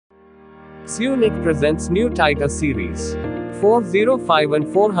Ziewnic presents new Tiger series 405 and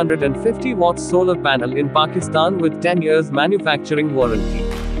 450 watts solar panel in Pakistan with 10 years manufacturing warranty.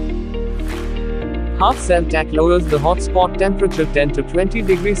 Half cell tech lowers the hotspot temperature 10 to 20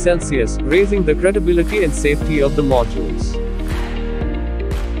 degrees Celsius, raising the credibility and safety of the modules.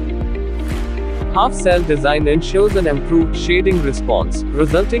 Half cell design ensures an improved shading response,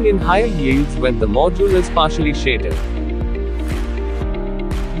 resulting in higher yields when the module is partially shaded.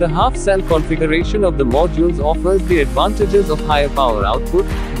 The half-cell configuration of the modules offers the advantages of higher power output,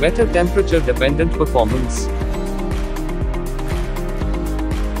 better temperature-dependent performance,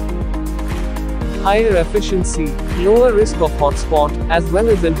 higher efficiency, lower risk of hotspot, as well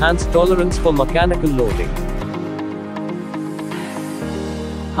as enhanced tolerance for mechanical loading,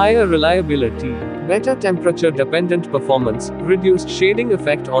 higher reliability, better temperature-dependent performance, reduced shading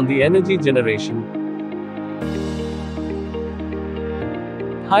effect on the energy generation,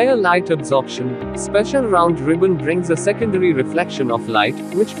 higher light absorption. Special round ribbon brings a secondary reflection of light,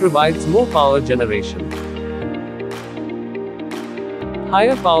 which provides more power generation.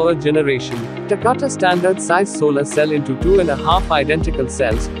 Higher power generation. To cut a standard size solar cell into 2.5 identical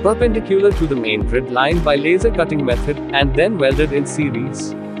cells, perpendicular to the main grid line by laser cutting method, and then welded in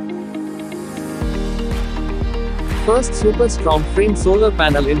series. First super strong frame solar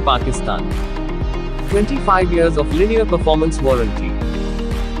panel in Pakistan. 25 years of linear performance warranty.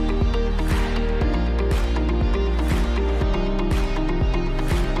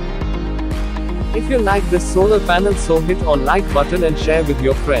 If you like this solar panel, so hit on like button and share with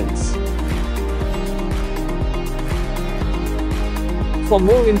your friends. For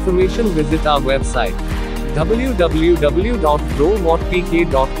more information, visit our website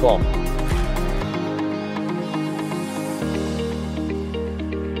www.growattpk.com.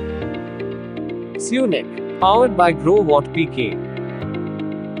 Ziewnic, powered by Growatt PK.